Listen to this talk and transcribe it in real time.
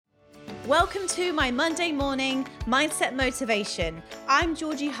Welcome to my Monday morning mindset motivation. I'm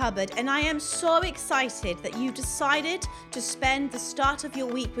Georgie Hubbard and I am so excited that you decided to spend the start of your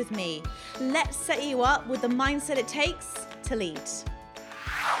week with me. Let's set you up with the mindset it takes to lead.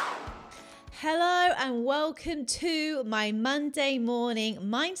 Hello and welcome to my Monday morning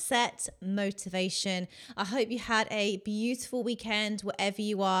mindset motivation. I hope you had a beautiful weekend wherever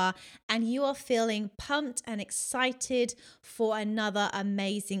you are and you are feeling pumped and excited for another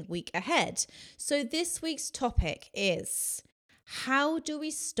amazing week ahead. So this week's topic is, how do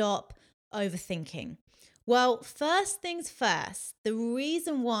we stop overthinking? Well, first things first, the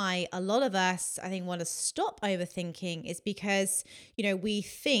reason why a lot of us, I think, want to stop overthinking is because, we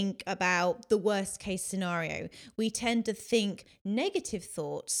think about the worst case scenario. We tend to think negative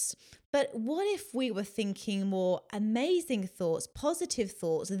thoughts. But what if we were thinking more amazing thoughts, positive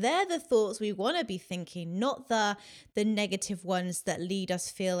thoughts? They're the thoughts we want to be thinking, not the negative ones that lead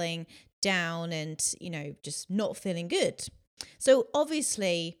us feeling down and, just not feeling good. So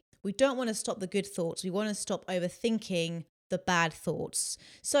obviously, we don't want to stop the good thoughts. We want to stop overthinking the bad thoughts.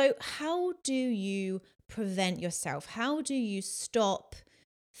 So how do you prevent yourself? How do you stop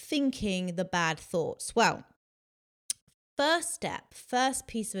thinking the bad thoughts? Well, first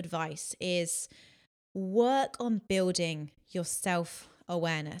piece of advice is work on building your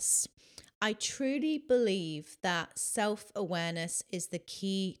self-awareness. I truly believe that self-awareness is the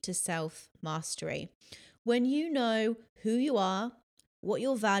key to self-mastery. When you know who you are, what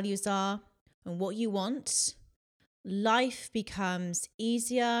your values are, and what you want, life becomes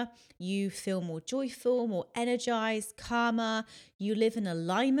easier. You feel more joyful, more energized, calmer. You live in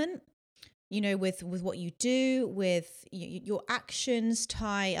alignment, with what you do, with your actions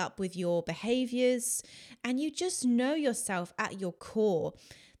tie up with your behaviors, and you just know yourself at your core.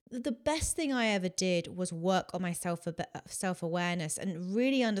 The best thing I ever did was work on my self-awareness and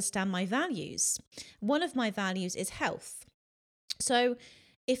really understand my values. One of my values is health. So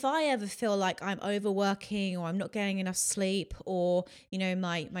if I ever feel like I'm overworking or I'm not getting enough sleep or,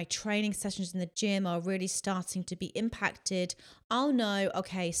 my training sessions in the gym are really starting to be impacted, I'll know,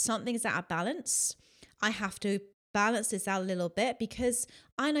 okay, something's out of balance. I have to balance this out a little bit because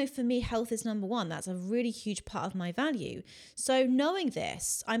I know for me, health is number one. That's a really huge part of my value. So knowing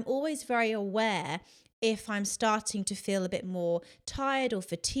this, I'm always very aware if I'm starting to feel a bit more tired or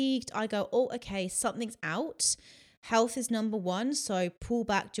fatigued. I go, oh, okay, something's out. Health is number one. So pull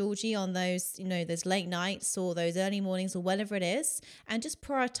back, Georgie, on those, those late nights or those early mornings or whatever it is, and just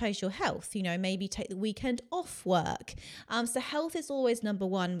prioritize your health. Maybe take the weekend off work. So health is always number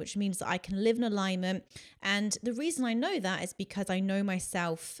one, which means that I can live in alignment. And the reason I know that is because I know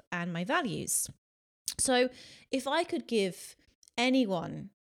myself and my values. So if I could give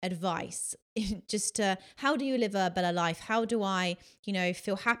anyone advice just to how do you live a better life, how do I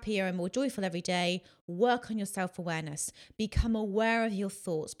feel happier and more joyful every day, work on your self-awareness, become aware of your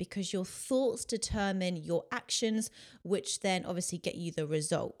thoughts, because your thoughts determine your actions, which then obviously get you the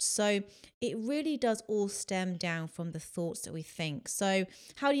results. So it really does all stem down from the thoughts that we think. So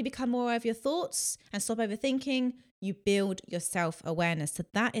how do you become more aware of your thoughts and stop overthinking? You build your self-awareness. So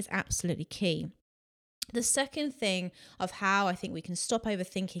that is absolutely key. The second thing of how I think we can stop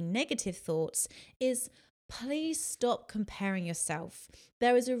overthinking negative thoughts is please stop comparing yourself.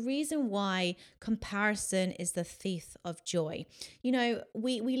 There is a reason why comparison is the thief of joy.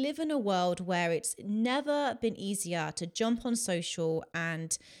 We live in a world where it's never been easier to jump on social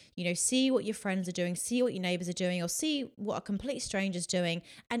and, see what your friends are doing, see what your neighbors are doing, or see what a complete stranger's doing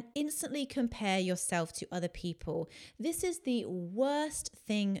and instantly compare yourself to other people. This is the worst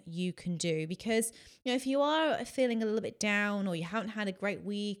thing you can do because, if you are feeling a little bit down or you haven't had a great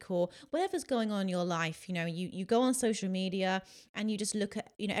week or whatever's going on in your life, you go on social media and you just look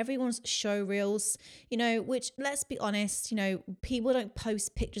at, everyone's show reels, which, let's be honest, people don't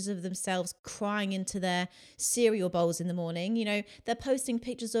post pictures of themselves crying into their cereal bowls in the morning. They're posting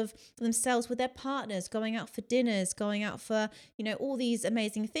pictures of themselves with their partners, going out for dinners, going out for, all these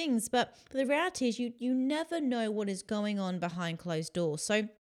amazing things. But the reality is you never know what is going on behind closed doors. So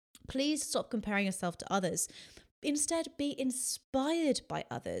please stop comparing yourself to others. Instead, be inspired by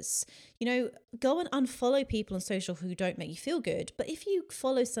others. Go and unfollow people on social who don't make you feel good. But if you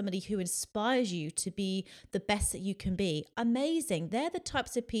follow somebody who inspires you to be the best that you can be, amazing. They're the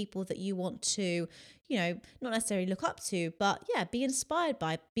types of people that you want to, not necessarily look up to, but be inspired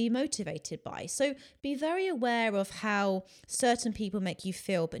by, be motivated by. So be very aware of how certain people make you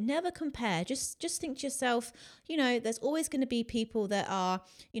feel, but never compare. Just think to yourself, there's always going to be people that are,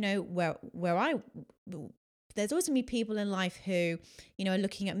 there's always going to be people in life who, are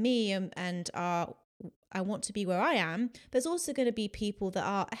looking at me and are I want to be where I am, there's also going to be people that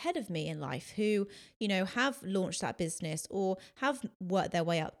are ahead of me in life who, have launched that business or have worked their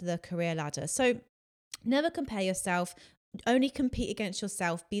way up the career ladder. So never compare yourself, only compete against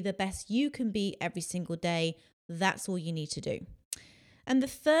yourself, be the best you can be every single day. That's all you need to do. And the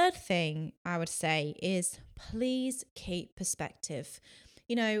third thing I would say is please keep perspective.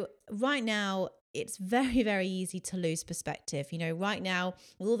 Right now, it's very, very easy to lose perspective. Right now,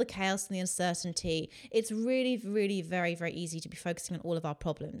 with all the chaos and the uncertainty, it's really, really very, very easy to be focusing on all of our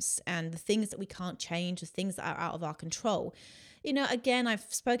problems and the things that we can't change, the things that are out of our control. Again, I've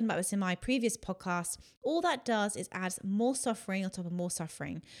spoken about this in my previous podcast. All that does is adds more suffering on top of more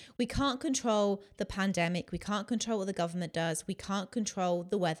suffering. We can't control the pandemic. We can't control what the government does. We can't control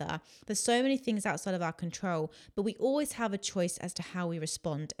the weather. There's so many things outside of our control, but we always have a choice as to how we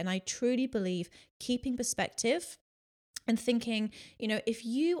respond. And I truly believe keeping perspective and thinking, if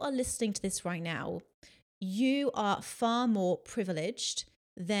you are listening to this right now, you are far more privileged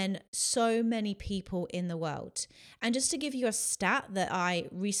than so many people in the world. And just to give you a stat that I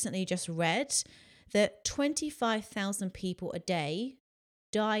recently just read, that 25,000 people a day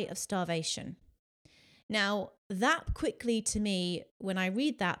die of starvation. Now, that quickly to me, when I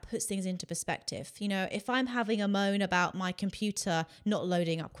read that, puts things into perspective. If I'm having a moan about my computer not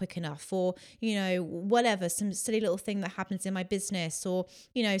loading up quick enough, or, whatever, some silly little thing that happens in my business, or,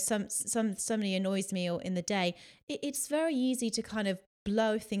 somebody annoys me or in the day, it's very easy to kind of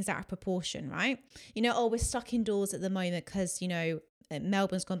blow things out of proportion, right? We're stuck indoors at the moment because,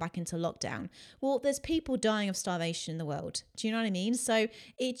 Melbourne's gone back into lockdown. Well, there's people dying of starvation in the world. Do you know what I mean? So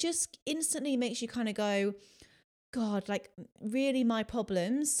it just instantly makes you kind of go, God, like really my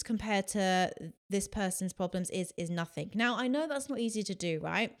problems compared to this person's problems is nothing. Now, I know that's not easy to do,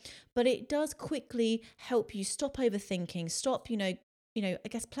 right? But it does quickly help you stop overthinking, stop, I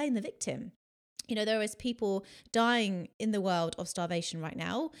guess playing the victim. There is people dying in the world of starvation right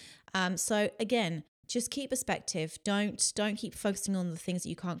now. So again, just keep perspective. Don't keep focusing on the things that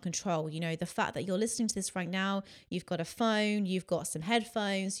you can't control. The fact that you're listening to this right now, you've got a phone, you've got some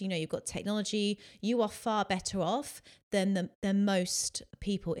headphones, you've got technology. You are far better off than most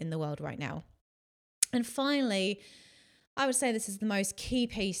people in the world right now. And finally, I would say this is the most key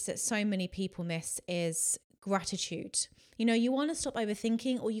piece that so many people miss is gratitude. You want to stop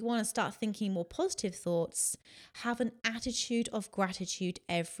overthinking, or you want to start thinking more positive thoughts. Have an attitude of gratitude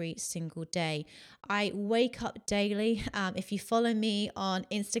every single day. I wake up daily. If you follow me on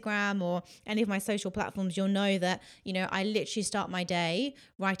Instagram or any of my social platforms, you'll know that, I literally start my day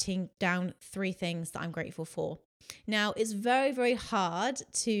writing down 3 things that I'm grateful for. Now, it's very, very hard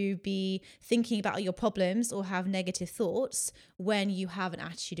to be thinking about your problems or have negative thoughts when you have an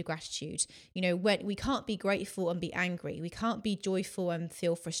attitude of gratitude. When we can't be grateful and be angry. We can't be joyful and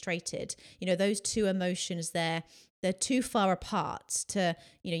feel frustrated. Those two emotions they're too far apart to,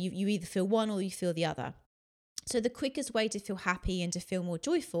 you either feel one or you feel the other. So the quickest way to feel happy and to feel more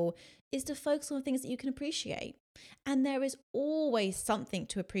joyful is to focus on things that you can appreciate. And there is always something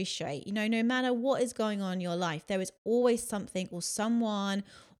to appreciate. No matter what is going on in your life, there is always something or someone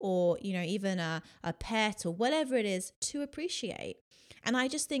or, even a pet or whatever it is to appreciate. And I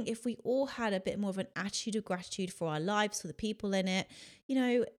just think if we all had a bit more of an attitude of gratitude for our lives, for the people in it,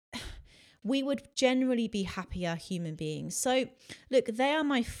 we would generally be happier human beings. So look, they are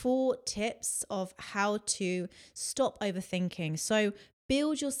my 4 tips of how to stop overthinking. So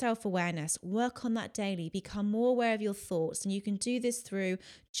build your self-awareness, work on that daily, become more aware of your thoughts. And you can do this through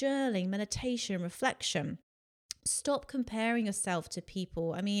journaling, meditation, reflection. Stop comparing yourself to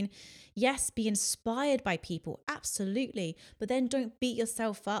people. I mean, yes, be inspired by people, absolutely. But then don't beat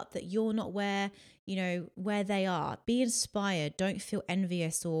yourself up that you're not where they are. Be inspired. Don't feel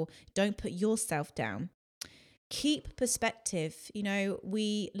envious or don't put yourself down. Keep perspective.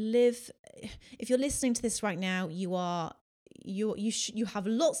 We live, if you're listening to this right now, you have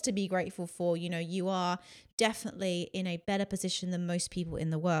lots to be grateful for. You are definitely in a better position than most people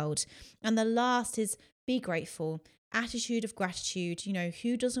in the world. And the last is be grateful. Attitude of gratitude.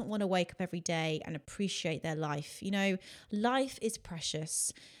 Who doesn't want to wake up every day and appreciate their life? Life is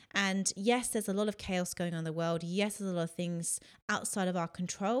precious. And yes, there's a lot of chaos going on in the world. Yes, there's a lot of things outside of our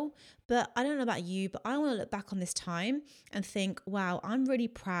control. But I don't know about you, but I want to look back on this time and think, wow, I'm really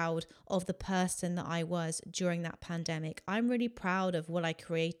proud of the person that I was during that pandemic. I'm really proud of what I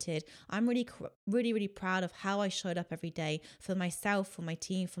created. I'm really, really, really proud of how I showed up every day for myself, for my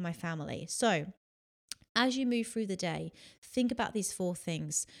team, for my family. So as you move through the day, think about these 4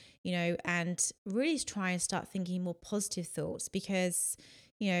 things, and really try and start thinking more positive thoughts because,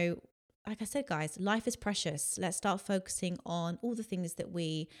 like I said, guys, life is precious. Let's start focusing on all the things that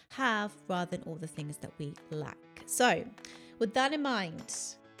we have rather than all the things that we lack. So with that in mind,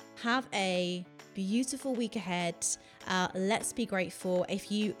 have a beautiful week ahead. Let's be grateful.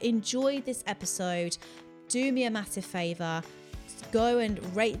 If you enjoyed this episode, do me a massive favor. Go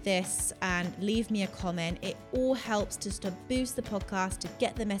and rate this and leave me a comment. It all helps just to boost the podcast, to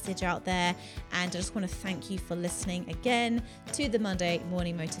get the message out there. And I just want to thank you for listening again to the Monday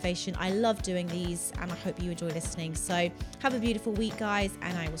Morning Motivation. I love doing these and I hope you enjoy listening. So have a beautiful week, guys,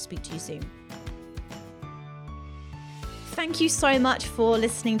 and I will speak to you soon. Thank you so much for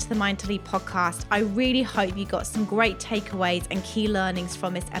listening to the Mind to Lead podcast. I really hope you got some great takeaways and key learnings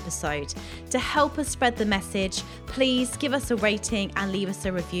from this episode. To help us spread the message, please give us a rating and leave us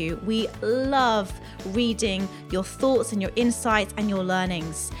a review. We love reading your thoughts and your insights and your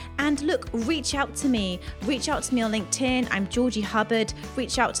learnings. And look, reach out to me. Reach out to me on LinkedIn. I'm Georgie Hubbard.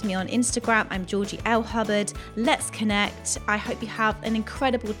 Reach out to me on Instagram. I'm Georgie L. Hubbard. Let's connect. I hope you have an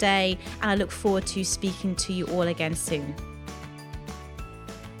incredible day and I look forward to speaking to you all again soon.